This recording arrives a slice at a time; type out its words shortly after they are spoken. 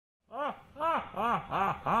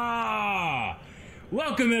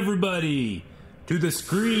Welcome everybody to the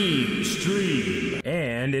Scream Stream.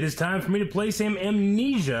 And it is time for me to play some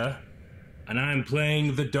Amnesia. And I'm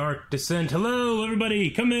playing The Dark Descent. Hello everybody,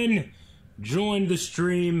 come in, join the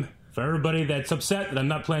stream. For everybody that's upset that I'm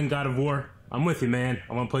not playing God of War, I'm with you, man.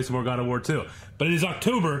 I want to play some more God of War too. But it is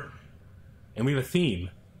October, and we have a theme.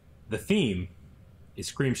 The theme is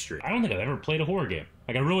Scream Stream. I don't think I've ever played a horror game.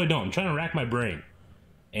 Like, I really don't. I'm trying to rack my brain.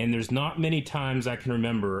 And there's not many times I can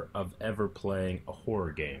remember of ever playing a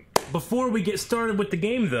horror game. Before we get started with the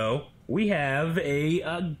game, though, we have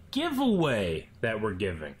a giveaway that we're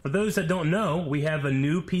giving. For those that don't know, we have a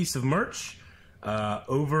new piece of merch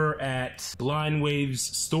over at Blind Wave's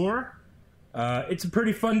store. It's a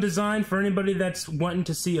pretty fun design for anybody that's wanting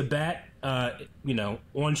to see a bat, you know,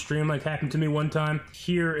 on stream like happened to me one time.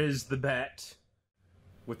 Here is the bat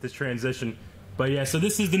with this transition. But yeah, so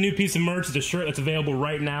this is the new piece of merch. It's a shirt that's available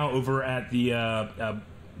right now over at the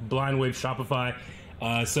Blind Wave Shopify.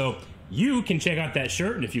 So you can check out that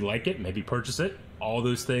shirt, and if you like it, maybe purchase it. All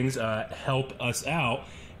those things help us out.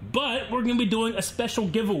 But we're going to be doing a special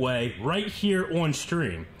giveaway right here on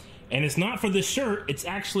stream. And it's not for this shirt. It's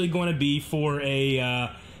actually going to be for a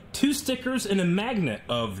 2 stickers and a magnet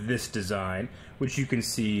of this design, which you can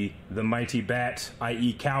see the mighty bat,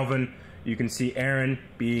 i.e. Calvin. You can see Aaron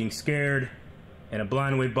being scared, and a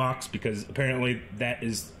Blind Wave box, because apparently that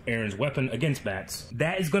is Aaron's weapon against bats.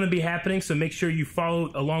 That is going to be happening, so make sure you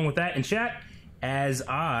follow along with that in chat as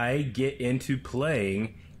I get into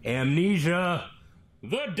playing Amnesia: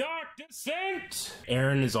 The Dark Descent.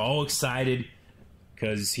 Aaron is all excited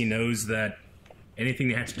because he knows that anything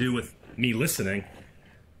that has to do with me listening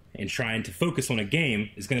and trying to focus on a game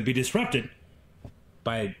is going to be disrupted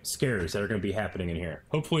by scares that are going to be happening in here.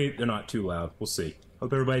 Hopefully they're not too loud. We'll see.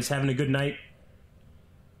 Hope everybody's having a good night.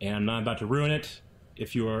 And I'm not about to ruin it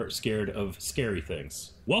if you are scared of scary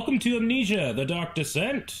things. Welcome to Amnesia: The Dark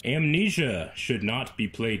Descent. Amnesia should not be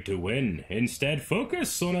played to win. Instead,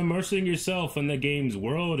 focus on immersing yourself in the game's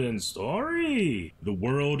world and story. The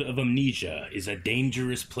world of Amnesia is a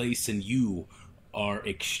dangerous place and you are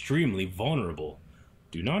extremely vulnerable.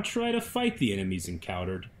 Do not try to fight the enemies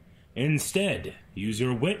encountered. Instead, use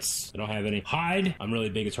your wits. I don't have any. Hide. I'm really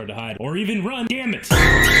big, it's hard to hide. Or even run. Damn it!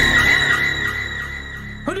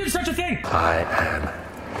 Who did such a thing? I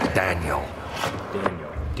am Daniel.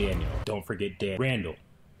 Daniel. Don't forget Dan. Randall.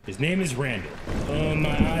 His name is Randall. Oh,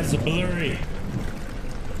 my eyes are blurry.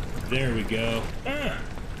 There we go.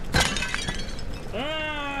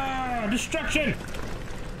 Destruction!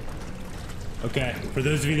 Okay, for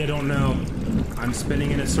those of you that don't know, I'm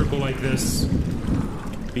spinning in a circle like this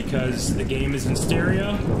because the game is in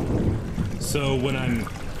stereo. So when I'm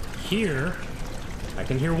here, I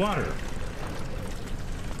can hear water.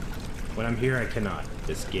 When I'm here, I cannot.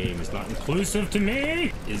 This game is not inclusive to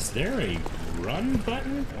me. Is there a run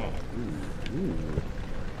button? Oh, ooh.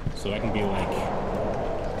 So I can be like,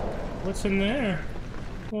 what's in there?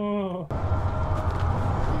 Oh.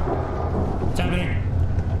 What's happening?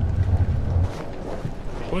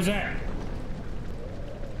 What was that?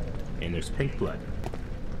 And there's pink blood.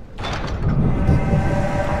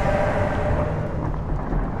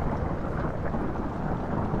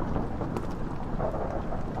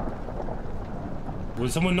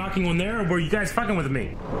 Was someone knocking on there, or were you guys fucking with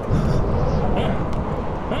me?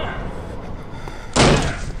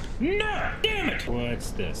 No! Damn it! What's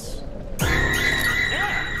this?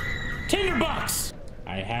 Tinderbox!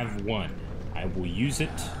 I have one. I will use it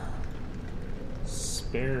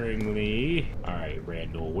sparingly. Alright,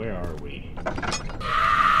 Randall, where are we?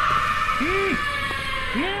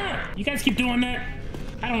 No! You guys keep doing that.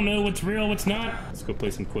 I don't know what's real, what's not. Let's go play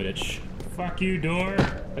some Quidditch. Fuck you, door.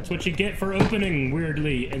 That's what you get for opening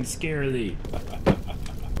weirdly and scarily.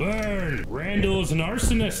 Burn! Randall's an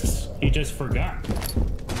arsonist. He just forgot.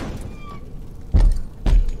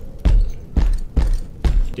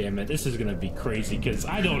 Damn it, this is gonna be crazy because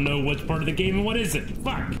I don't know what's part of the game and what isn't.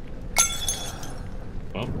 Fuck!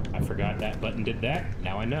 Well, I forgot that button did that.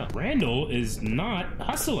 Now I know. Randall is not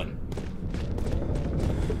hustling.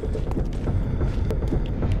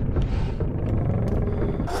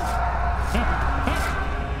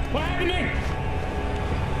 What happened to me?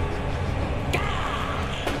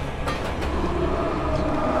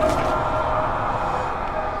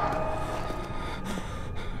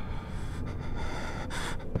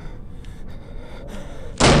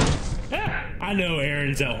 I know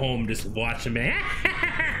Aaron's at home just watching me.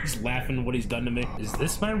 Just laughing at what he's done to me. Is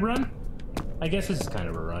this my run? I guess this is kind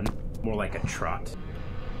of a run. More like a trot.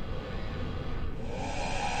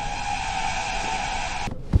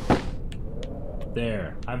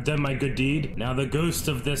 There, I've done my good deed. Now the ghost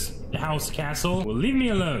of this house castle will leave me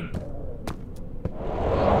alone.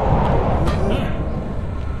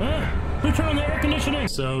 Somebody turn on the air conditioning!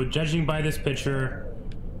 So, judging by this picture,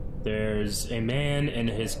 there's a man and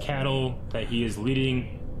his cattle that he is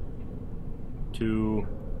leading to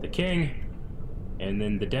the king, and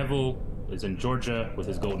then the devil is in Georgia with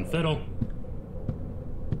his golden fiddle.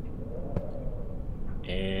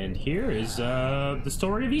 And here is the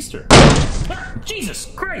story of Easter. Ah, Jesus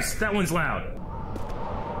Christ, that one's loud.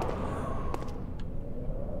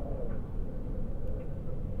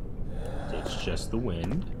 It's just the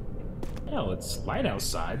wind. Hell, it's light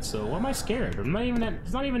outside, so why am I scared? I'm not even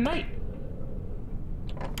it's not even night.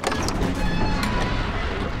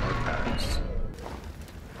 Archives.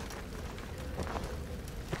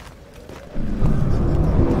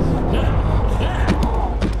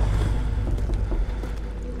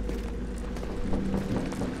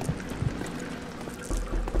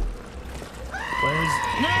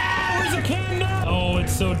 Where's the candle? Oh,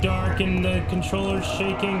 it's so dark and the controller's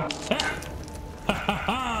shaking. Ah! Ha ha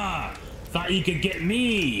ha! Thought you could get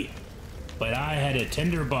me, but I had a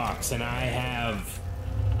tinderbox and I have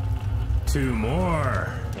 2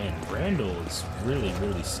 more. And Randall is really,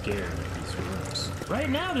 really scared of these rooms. Right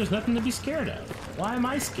now, there's nothing to be scared of. Why am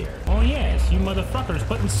I scared? Oh yes, you motherfuckers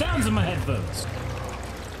putting sounds in my headphones.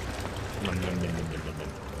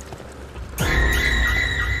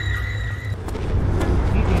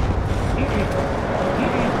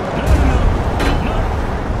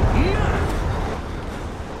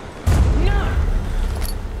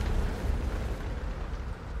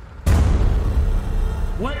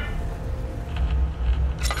 What?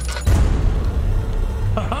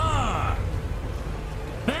 Ha-ha!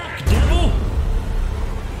 Back, devil!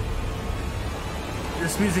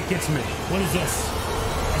 This music gets me. What is this?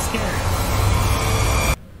 I'm scared.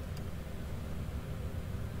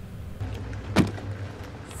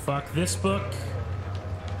 Fuck this book.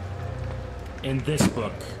 And this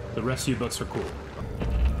book. The rest of you books are cool.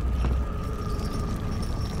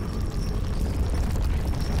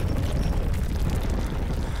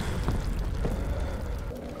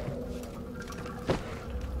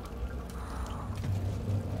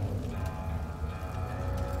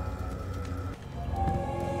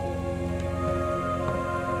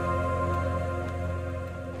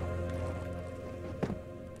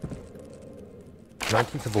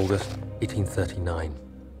 "19th of August, 1839.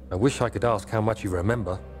 I wish I could ask how much you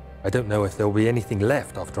remember. I don't know if there will be anything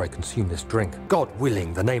left after I consume this drink. God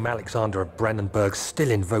willing, the name Alexander of Brandenburg still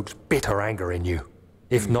invokes bitter anger in you.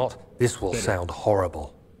 If not, this will sound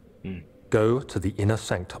horrible. Go to the inner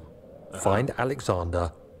sanctum, find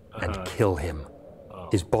Alexander, and kill him.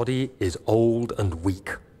 His body is old and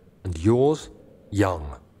weak, and yours,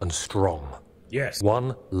 young and strong. Yes.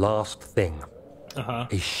 One last thing.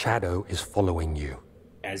 A shadow is following you.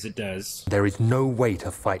 As it does. There is no way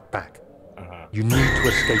to fight back. You need to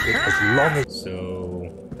escape it as long as...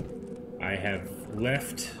 So, I have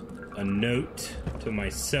left a note to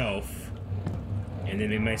myself, and then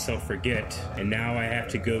made myself forget, and now I have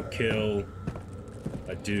to go kill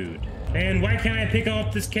a dude. And why can't I pick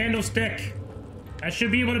up this candlestick? I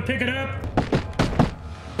should be able to pick it up.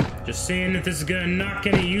 Just saying that this is gonna knock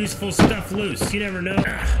any useful stuff loose. You never know.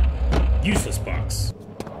 Useless box.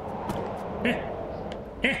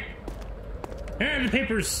 And the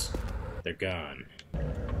papers. They're gone.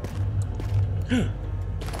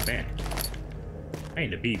 Man. I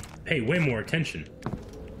need to pay way more attention.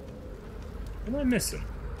 What am I missing?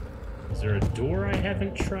 Is there a door I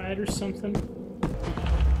haven't tried or something?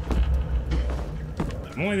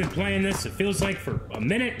 I've only been playing this, it feels like, for a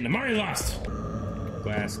minute, and I'm already lost.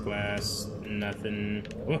 Glass, nothing.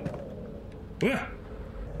 Whoa. Whoa.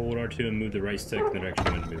 Hold R2 and move the right stick in the direction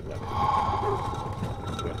you want to move left.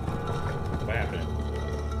 What happened?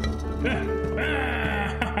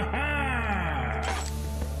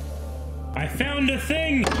 I found a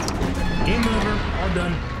thing! Game over. All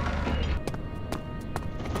done.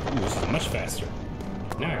 Ooh, this is much faster.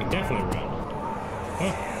 Now I can definitely run.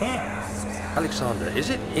 Alexander, is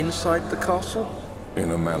it inside the castle? In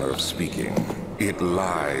a manner of speaking, it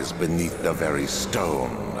lies beneath the very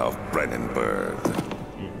stone of Brennenburg.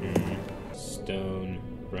 Stone,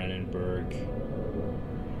 Brennenburg.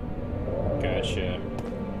 Gotcha.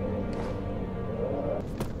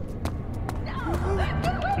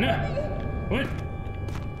 No! What?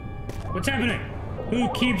 What's happening? Who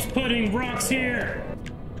keeps putting rocks here?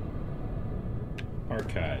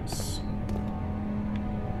 Archives.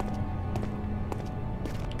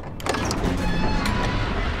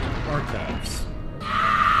 Archives.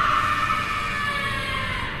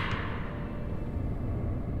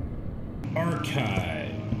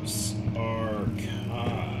 Archives.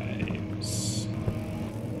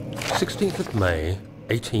 16th of May,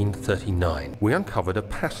 1839. We uncovered a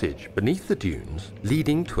passage beneath the dunes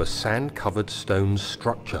leading to a sand-covered stone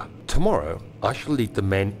structure. Tomorrow, I shall lead the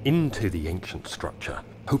men into the ancient structure,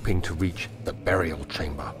 hoping to reach the burial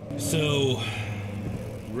chamber. So,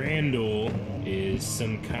 Randall is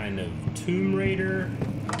some kind of tomb raider?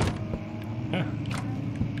 Huh.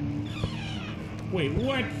 Wait,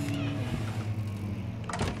 what?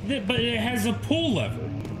 But it has a pull lever.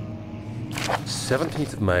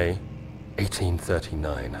 17th of May,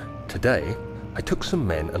 1839. Today, I took some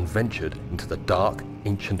men and ventured into the dark,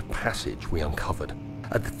 ancient passage we uncovered.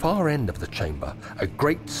 At the far end of the chamber, a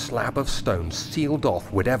great slab of stone sealed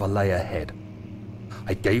off whatever lay ahead.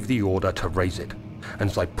 I gave the order to raise it, and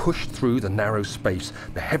as I pushed through the narrow space,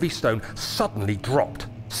 the heavy stone suddenly dropped,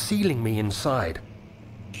 sealing me inside.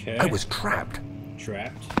 Okay. I was trapped.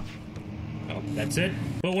 Trapped? Oh, that's it?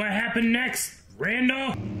 But what happened next,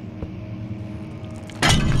 Randall?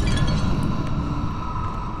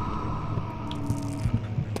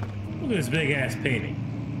 Look at this big-ass painting.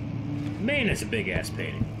 Man, it's a big-ass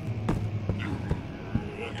painting.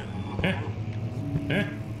 Huh? Huh?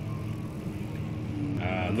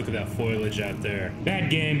 Look at that foliage out there. Bad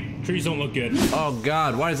game. Trees don't look good. Oh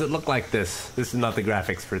god, why does it look like this? This is not the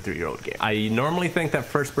graphics for a 3-year-old game. I normally think that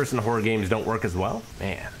first-person horror games don't work as well.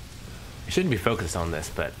 Man, I shouldn't be focused on this,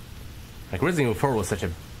 but like Resident Evil 4 was such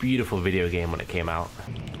a beautiful video game when it came out.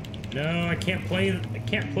 No, I can't play. I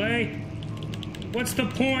can't play. What's the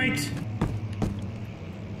point?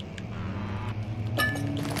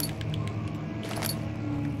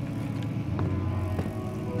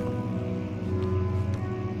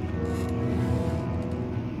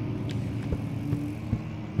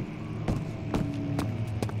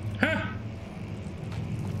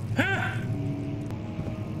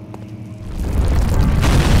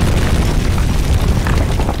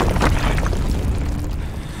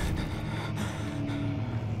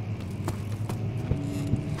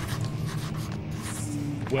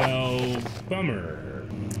 Well, bummer.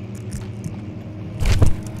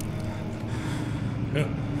 Oh,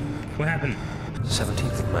 what happened?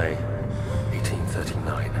 17th of May,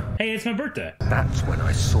 1839. Hey, it's my birthday. That's when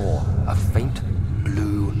I saw a faint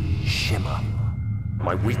blue shimmer.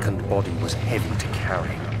 My weakened body was heavy to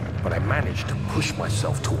carry, but I managed to push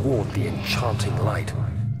myself toward the enchanting light.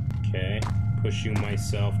 Okay, pushing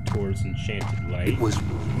myself towards enchanted light. It was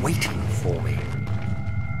waiting for me.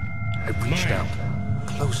 I reached out,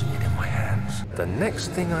 closing it in my hands. The next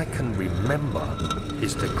thing I can remember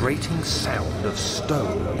is the grating sound of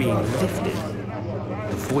stone being lifted,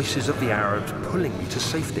 the voices of the Arabs pulling me to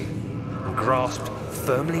safety. Grasped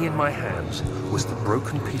firmly in my hands was the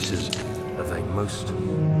broken pieces of a most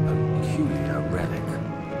peculiar relic.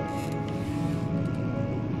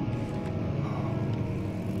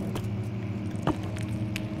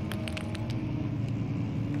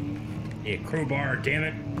 Yeah, crowbar, damn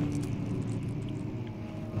it.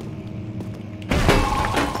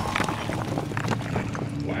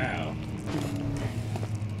 Wow.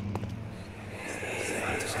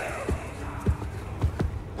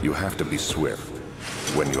 You have to be swift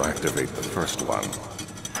when you activate the first one.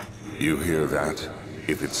 You hear that?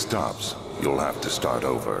 If it stops, you'll have to start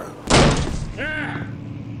over. Ah!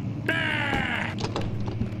 Ah!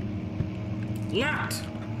 Locked!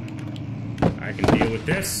 I can deal with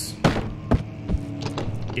this.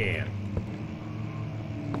 Damn.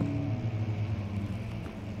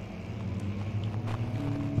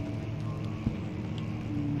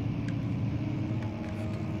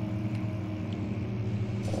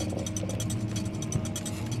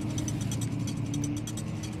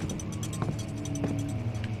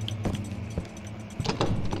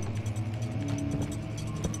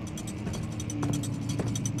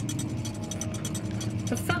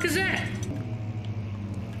 The fuck is that?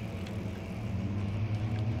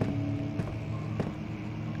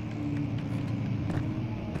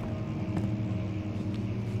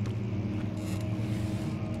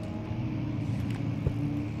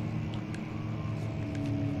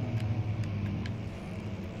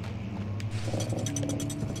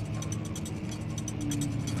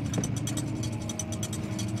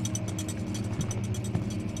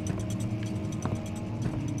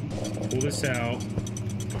 Pull this out.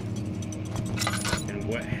 And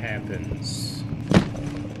what happens?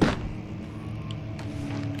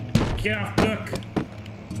 Get off, duck!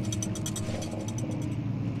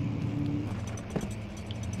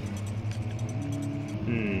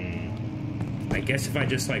 I guess if I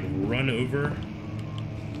just like run over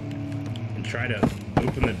and try to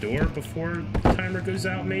open the door before the timer goes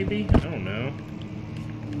out, maybe? I don't know.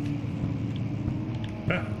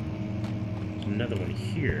 Huh. Another one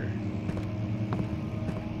here.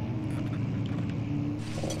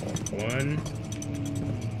 1,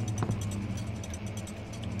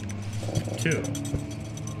 2.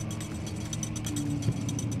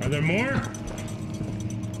 Are there more?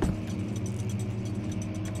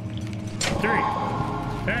 3.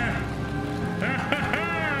 Ah! Ah, ha,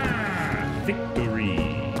 ha! Victory.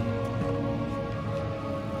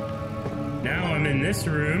 Now I'm in this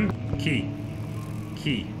room. Key.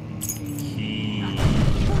 Key. Key.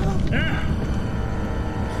 Ah!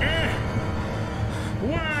 Ah!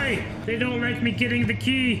 Why? They don't like me getting the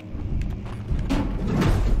key.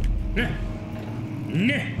 Nah.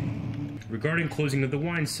 Nah. Regarding closing of the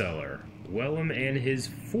wine cellar, Wellham and his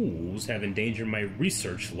fools have endangered my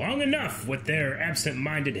research long enough with their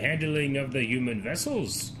absent-minded handling of the human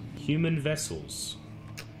vessels. Human vessels.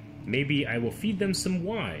 Maybe I will feed them some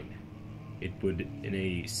wine. It would, in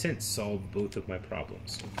a sense, solve both of my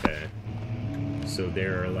problems. Okay. So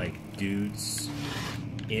there are, like, dudes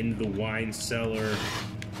in the wine cellar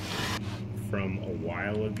from a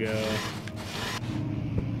while ago.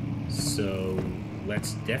 So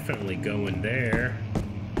let's definitely go in there.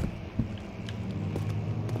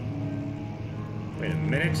 Wait a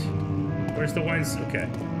minute. Where's the wine? Okay.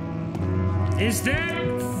 Is that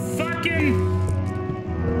fucking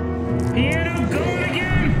piano going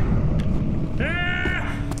again?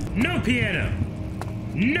 Ah! No piano.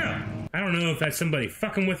 No. I don't know if that's somebody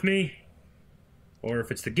fucking with me, or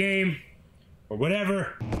if it's the game, or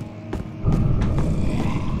whatever.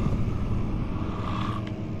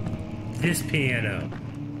 This piano.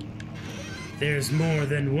 There's more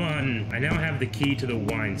than one. I now have the key to the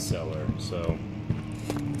wine cellar, so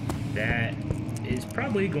that is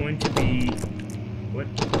probably going to be what?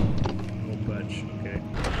 Oh, budge. Okay.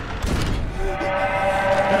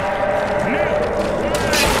 No!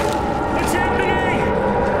 What's happening?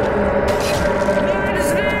 What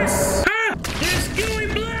is this? Ah! There's gooey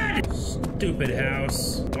blood! Stupid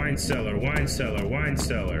house. Wine cellar, wine cellar, wine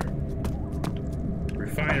cellar.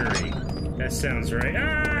 Refinery. That sounds right.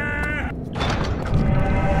 Ah!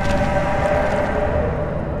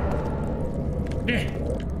 Eh.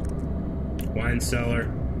 Wine cellar.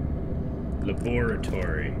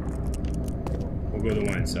 Laboratory. We'll go to the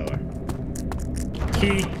wine cellar.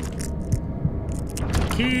 Key.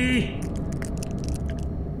 Key.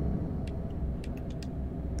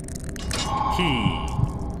 Key.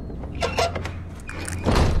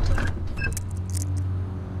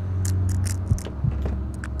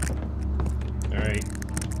 Alright.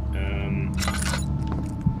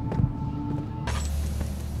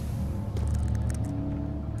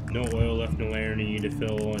 No oil left, no air, need to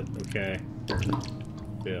fill it. Okay.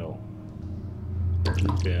 Fill.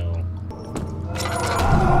 Fill.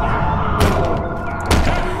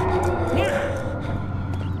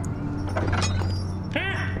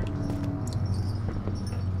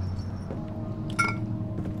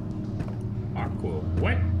 Aqua.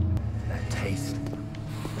 What? That taste.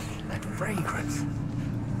 That fragrance.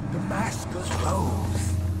 Damascus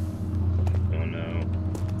rose. Oh no.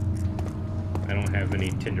 I don't have any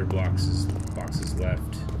tinder boxes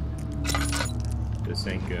left. This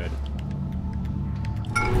ain't good.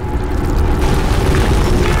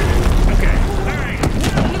 Okay, alright.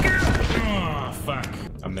 Look out! Oh, fuck.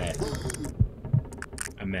 I'm mad.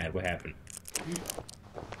 I'm mad. What happened?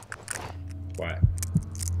 What?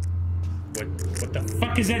 What the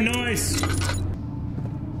fuck is that noise?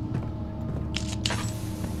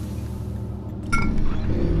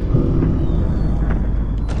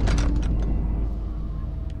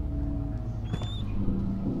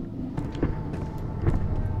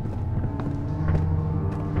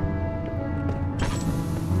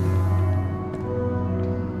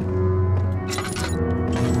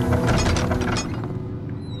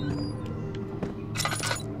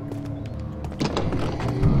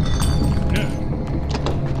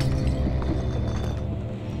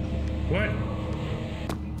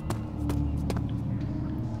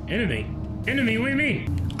 Enemy? Enemy? What do you mean?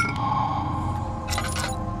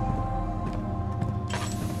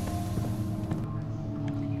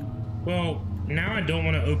 Well, now I don't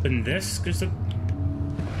want to open this, because the...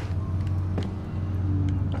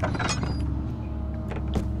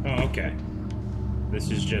 Oh, okay.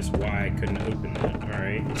 This is just why I couldn't open that.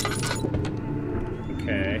 Alright.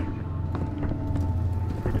 Okay.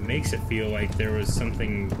 It makes it feel like there was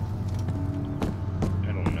something...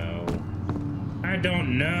 I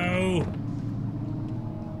don't know.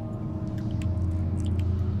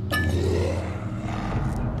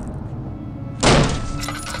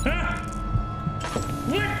 Ah!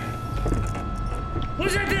 What?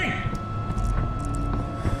 What's that thing?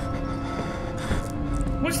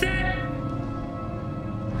 What's that?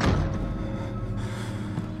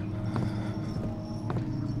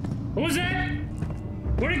 What was that?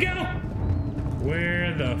 Where'd it go?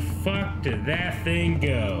 Where the fuck did that thing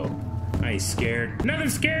go? I ain't scared. Nothing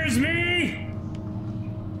scares me!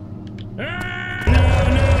 Ah!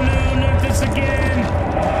 No, not this again!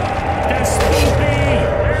 That's spoopy!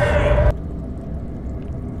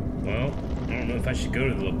 Ow! Well, I don't know if I should go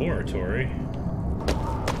to the laboratory.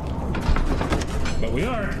 But we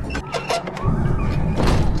are.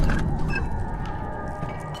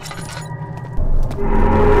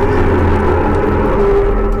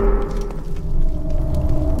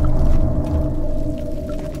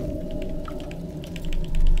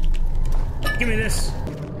 Give me this.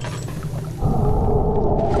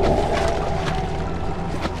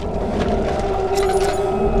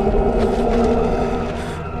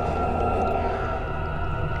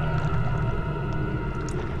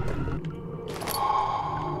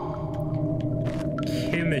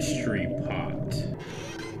 Chemistry pot.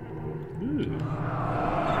 Ooh.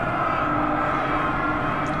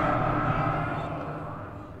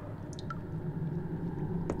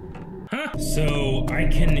 Huh? So I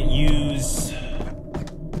can use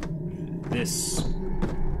this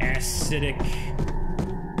acidic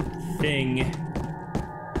thing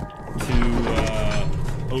to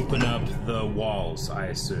open up the walls, I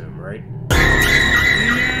assume, right?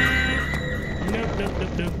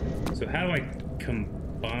 Nope. So how do I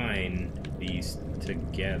combine these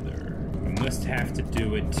together? I must have to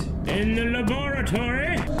do it in the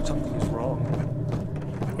laboratory. Something is wrong.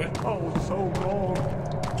 What? Oh, so wrong.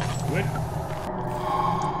 What?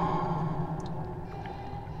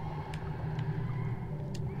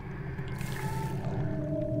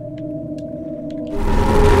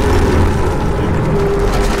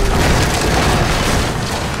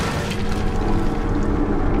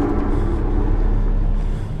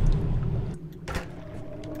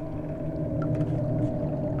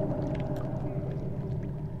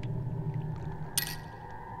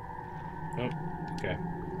 Oh, okay.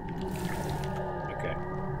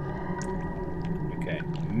 Okay.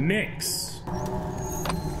 Mix.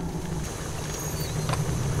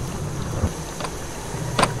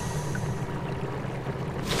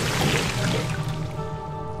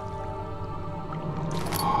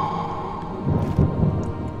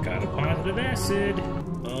 Got a positive acid.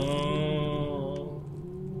 Oh.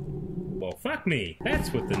 Well, fuck me.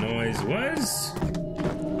 That's what the noise was.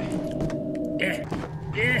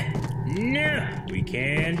 No! We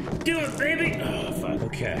can do it, baby! Oh, fuck,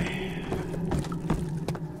 okay.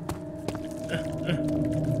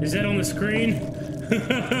 Is that on the screen?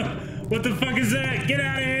 What the fuck is that? Get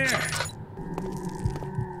out of here!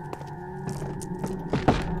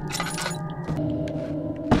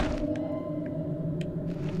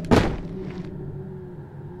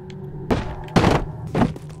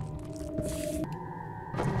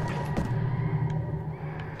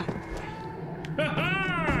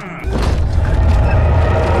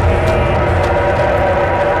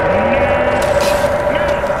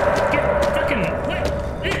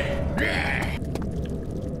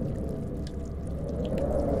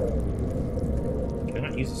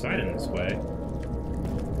 Use the side in this way,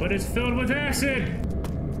 but it's filled with acid.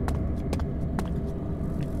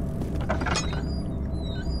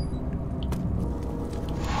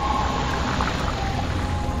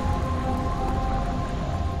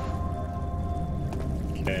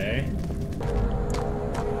 Okay.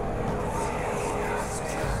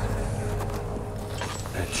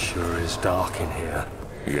 It sure is dark in here.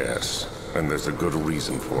 Yes, and there's a good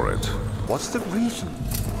reason for it. What's the reason?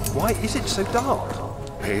 Why is it so dark?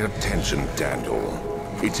 Pay attention, Daniel.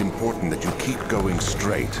 It's important that you keep going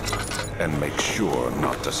straight and make sure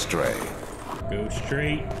not to stray. Go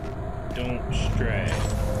straight, don't stray.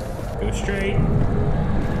 Go straight,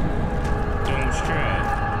 don't stray.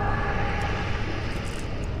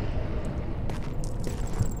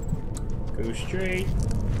 Go straight,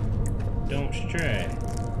 don't stray.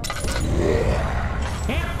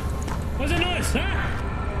 Huh? What's the noise, huh?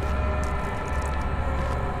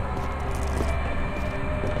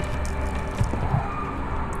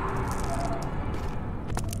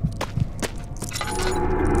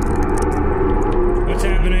 What's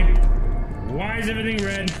happening? Why is everything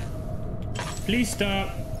red? Please stop.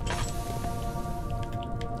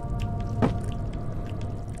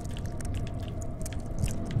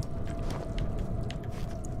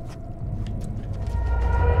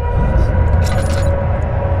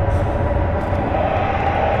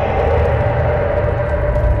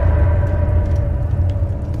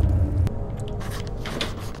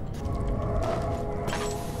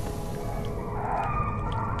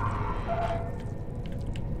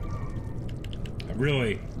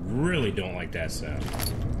 I really don't like that sound.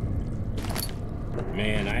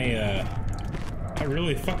 Man, I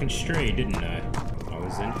really fucking strayed, didn't I? I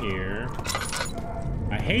was in here.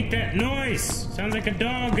 I hate that noise! Sounds like a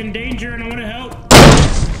dog in danger and I want to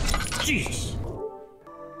help. Jesus.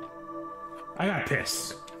 I got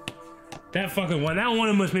pissed. That fucking one, that one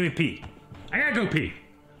almost made me pee. I gotta go pee.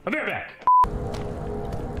 I'll be right back.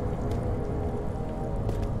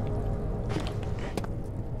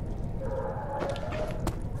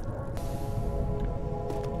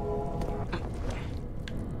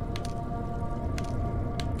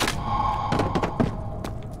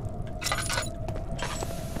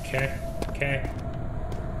 Okay, okay.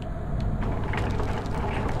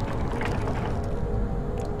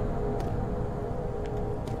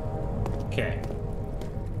 Okay.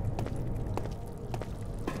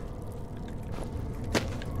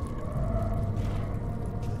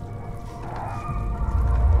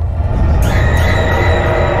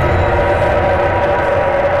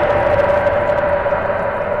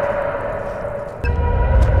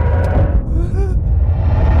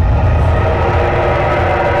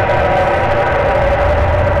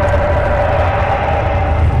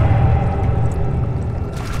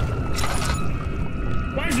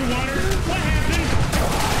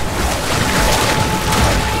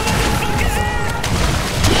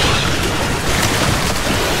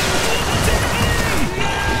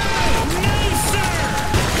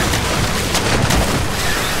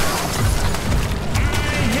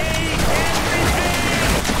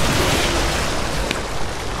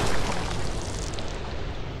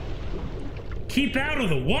 Keep out of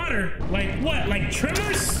the water? Like what? Like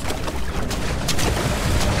trimmers?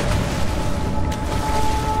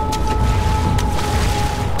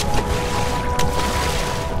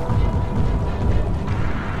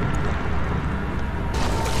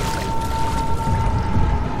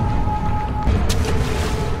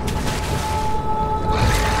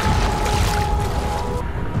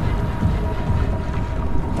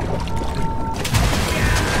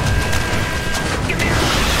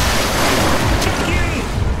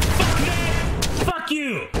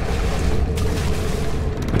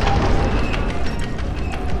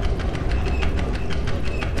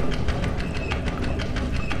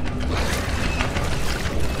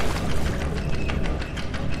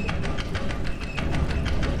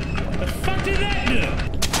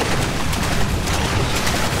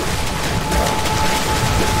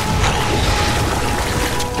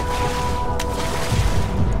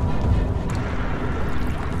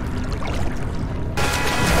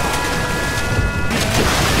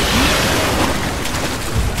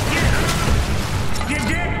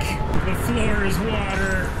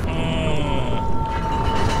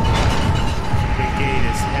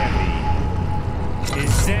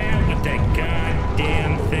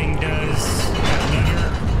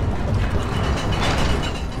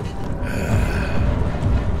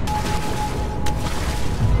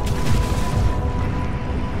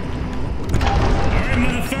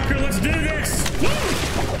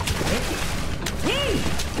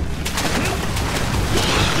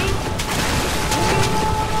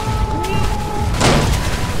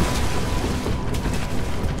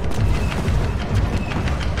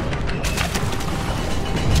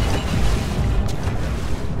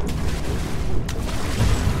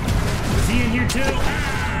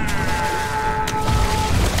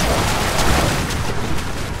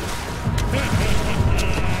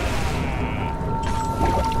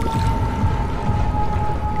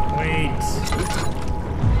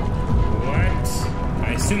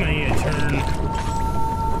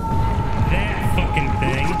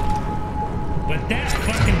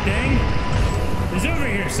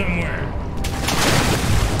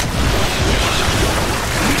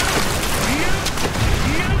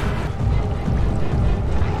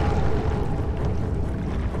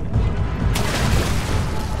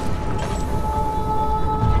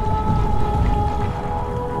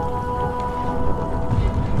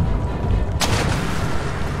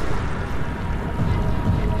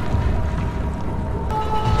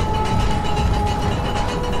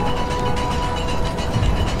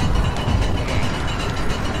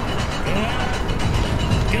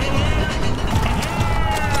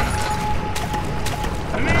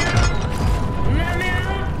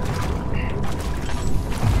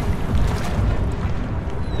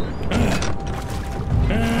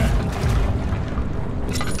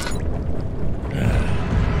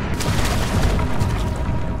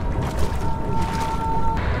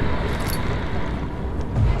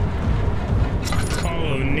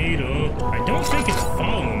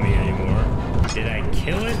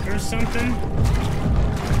 Something?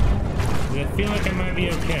 I feel like I might be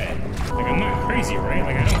okay. Like, I'm not crazy, right?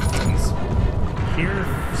 Like, I don't fucking hear,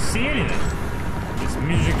 see anything. This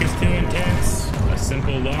music is too intense. A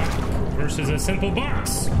simple lock versus a simple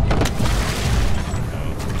box.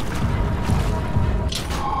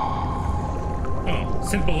 Oh,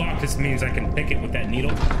 simple lock just means I can pick it with that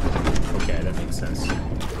needle. Okay, that makes sense.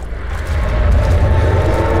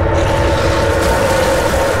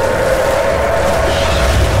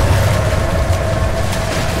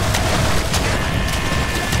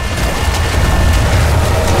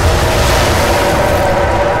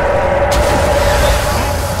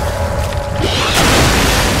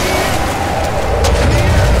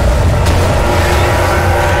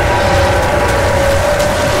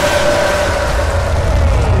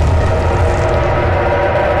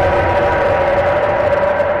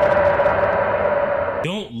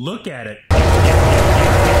 Look at it.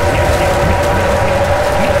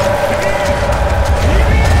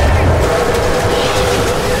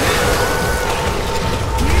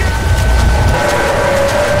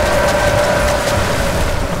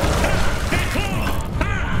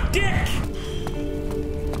 Dick!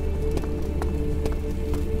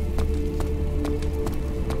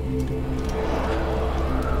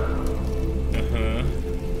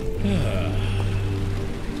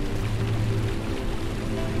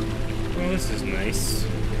 Well, this is nice.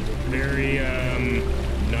 Very,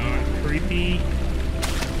 not creepy.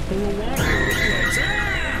 Pool of water with legs.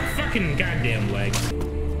 Ah! Fucking goddamn legs.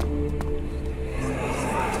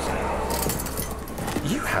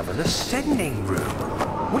 You have an ascending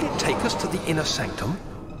room. Will it take us to the inner sanctum?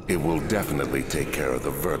 It will definitely take care of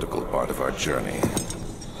the vertical part of our journey.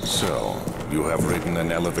 So, you have ridden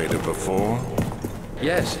an elevator before?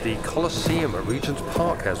 Yes, the Colosseum at Regent's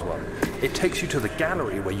Park has one. It takes you to the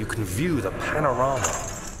gallery where you can view the panorama.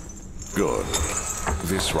 Good.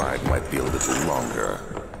 This ride might be a little longer,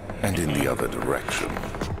 and in the other direction.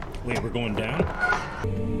 Wait, we're going down?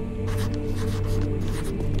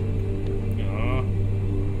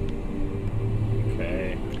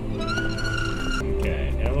 Okay.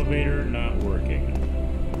 Okay, elevator not working.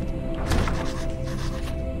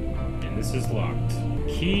 And this is locked.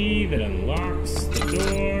 Key that unlocks the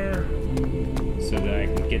door so that I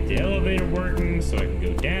can get the elevator working so I can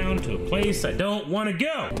go down to a place I don't want to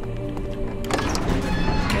go.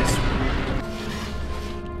 Yes.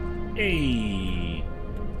 Hey.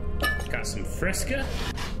 Got some Fresca.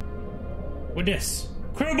 What this?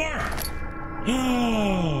 Crowbar!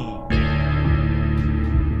 Oh!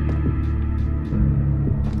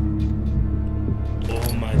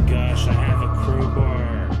 Oh my gosh, I have a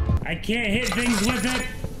crowbar. I can't hit things with it!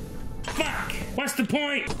 Fuck! What's the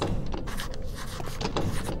point?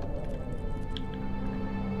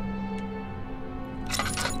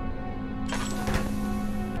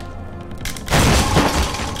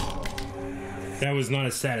 That was not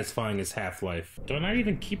as satisfying as Half-Life. Do I not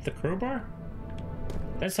even keep the crowbar?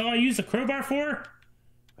 That's all I use the crowbar for?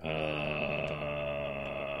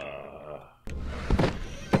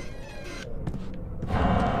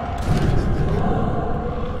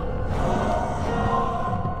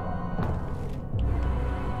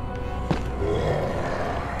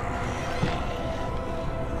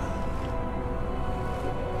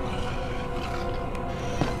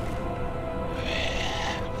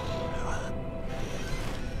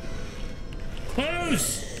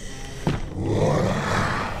 Close!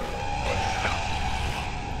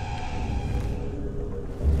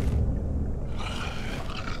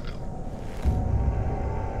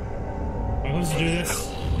 Am I supposed to do this?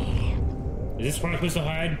 Is this where I'm supposed to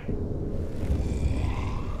hide?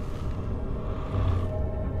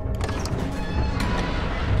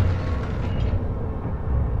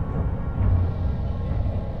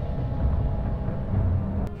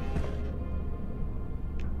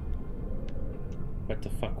 What the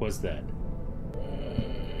fuck was that?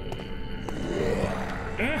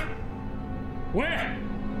 Where?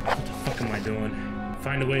 What the fuck am I doing?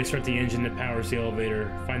 Find a way to start the engine that powers the elevator.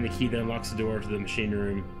 Find the key that unlocks the door to the machine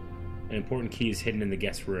room. An important key is hidden in the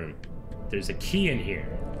guest room. There's a key in here.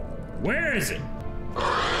 Where is it?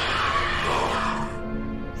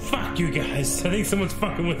 Fuck you guys. I think someone's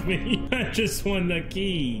fucking with me. I just want the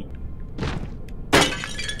key.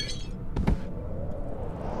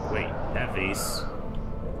 Wait, that vase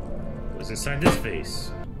was inside this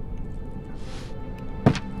vase.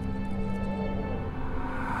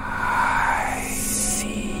 I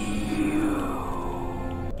see you.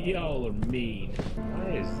 Y'all are mean. Why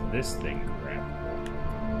is this thing grabbable?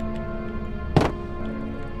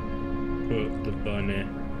 Put the bunny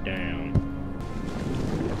down.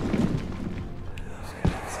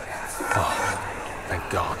 Oh, thank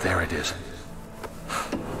God, there it is.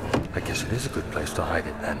 I guess it is a good place to hide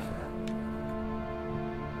it then.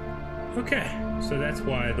 Okay, so that's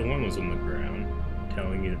why the one was on the ground.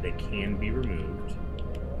 telling you that they can be removed.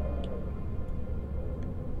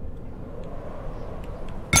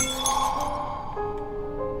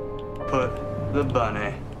 Put the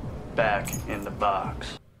bunny back in the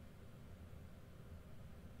box.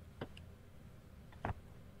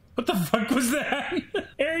 What the fuck was that?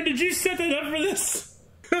 Aaron, did you set that up for this?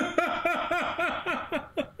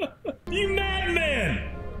 You madman!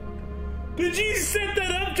 Did you set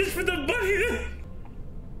that up just for the bunny?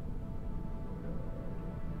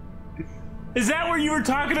 Is that what you were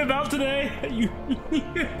talking about today?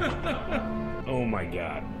 Oh my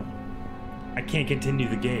god. I can't continue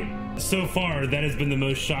the game. So far, that has been the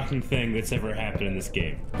most shocking thing that's ever happened in this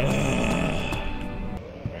game. Alright,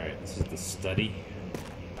 this is the study.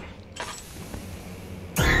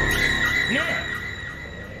 No!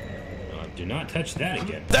 Oh, do not touch that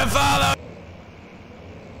again. The father!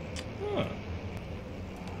 Huh.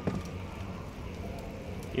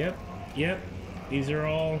 Yep. These are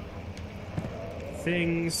all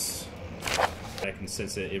things. I can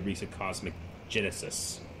sense that it reaches a cosmic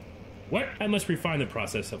genesis. What? I must refine the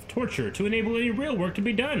process of torture to enable any real work to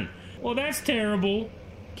be done. Well, that's terrible.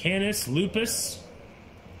 Canis, lupus.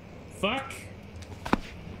 Fuck.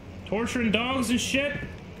 Torturing dogs and shit.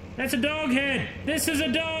 That's a dog head. This is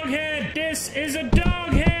a dog head. This is a dog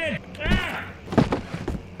head. Ah!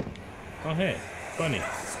 Oh, hey, bunny.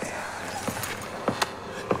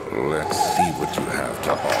 Let's see what you have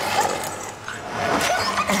to offer.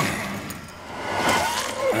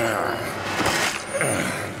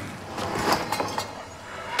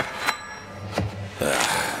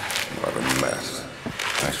 What a mess.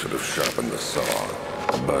 I should have sharpened the saw,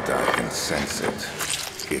 but I can sense it.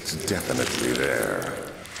 It's definitely there.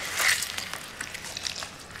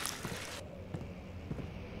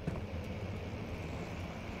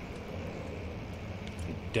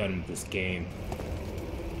 I'm done with this game.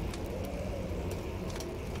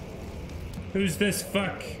 Who's this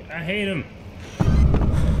fuck? I hate him.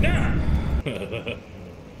 Nah!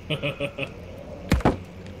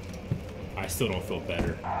 I still don't feel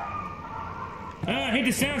better. I hate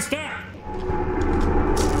the sound. Stop!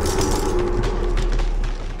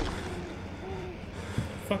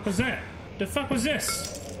 The fuck was that? The fuck was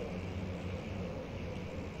this?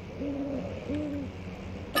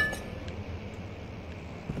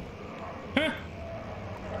 Huh?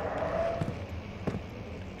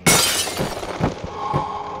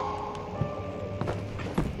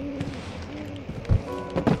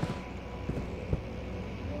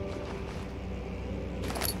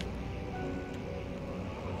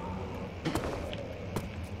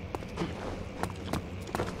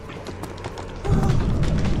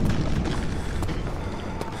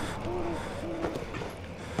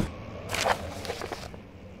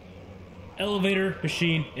 Elevator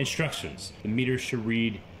machine instructions. The meter should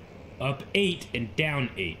read up 8 and down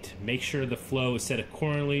 8. Make sure the flow is set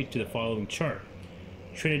accordingly to the following chart.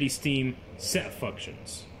 Trinity steam set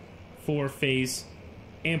functions. 4-phase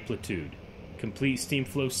amplitude. Complete steam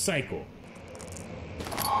flow cycle.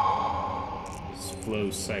 Flow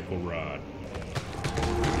cycle rod.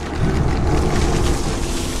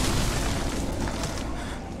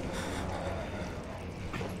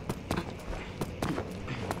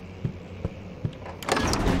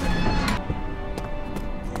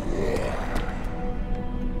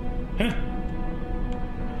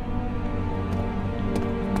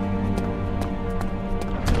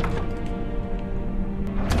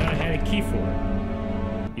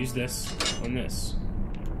 Use this on this.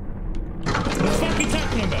 What the fuck are you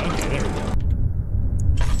talking about? Okay, there we go.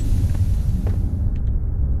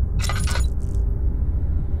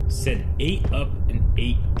 Said 8 up and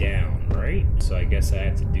 8 down, right? So I guess I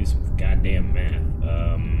have to do some goddamn math.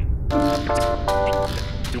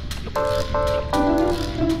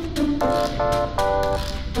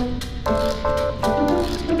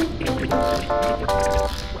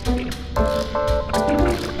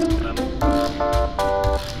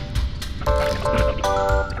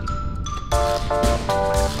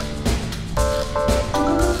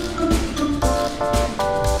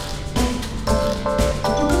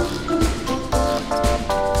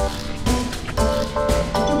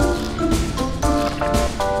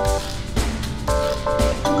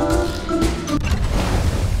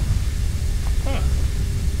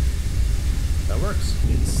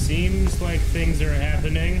 Seems like things are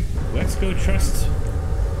happening. Let's go trust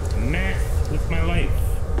math with my life.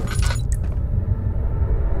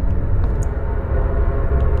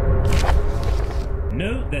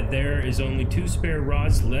 Note that there is only 2 spare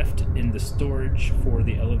rods left in the storage for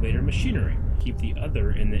the elevator machinery. Keep the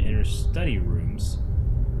other in the inner study rooms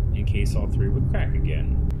in case all 3 would crack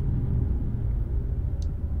again.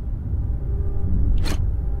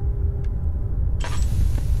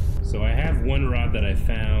 I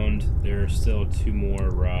found there are still 2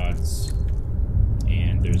 more rods,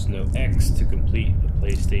 and there's no X to complete the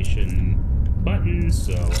PlayStation button,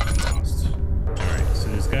 so I'm lost. Alright, so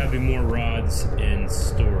there's gotta be more rods in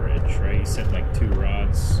storage, right? You said like 2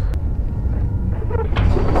 rods.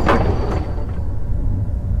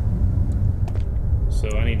 So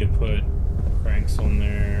I need to put cranks on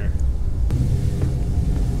there.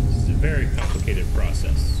 This is a very complicated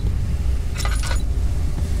process.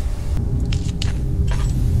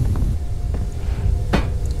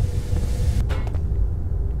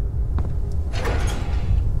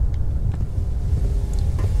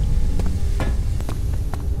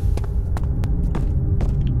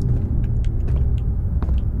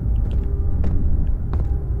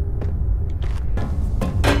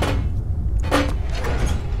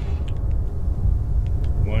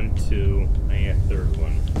 I need a 3rd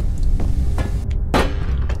one.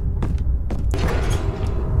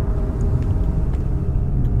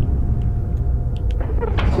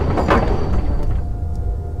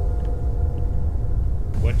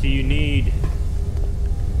 What do you need?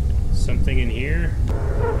 Something in here?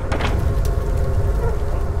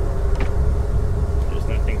 There's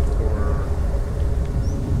nothing for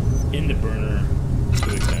in the burner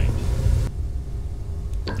to ignite.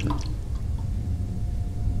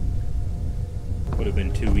 Would have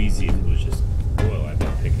been too easy if it was just oil I've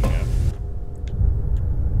been picking up.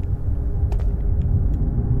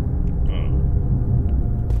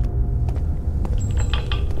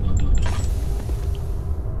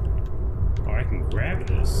 Oh, I can grab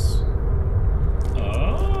this. Oh!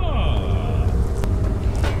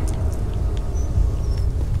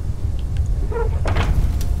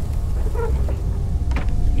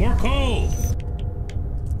 More coal!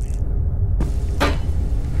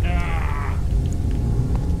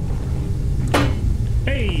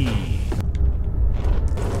 Hey!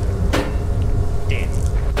 Damn.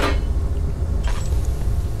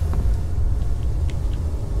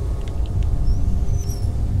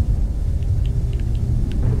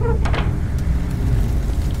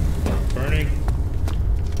 Burning.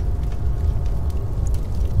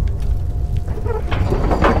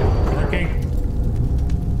 Working.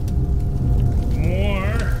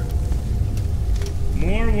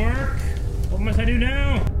 More work. What must I do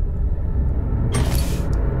now?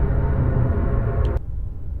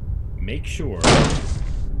 Make sure.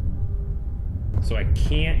 So I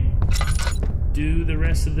can't do the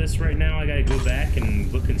rest of this right now. I gotta go back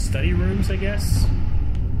and look in study rooms, I guess.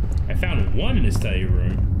 I found one in the study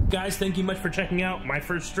room. Guys, thank you much for checking out my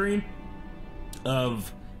first stream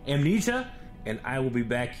of Amnesia, and I will be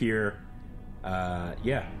back here,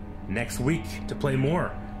 next week to play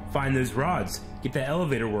more. Find those rods, get the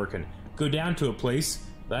elevator working, go down to a place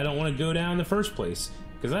that I don't want to go down in the first place,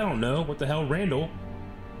 because I don't know what the hell Randall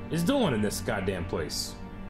is doing in this goddamn place.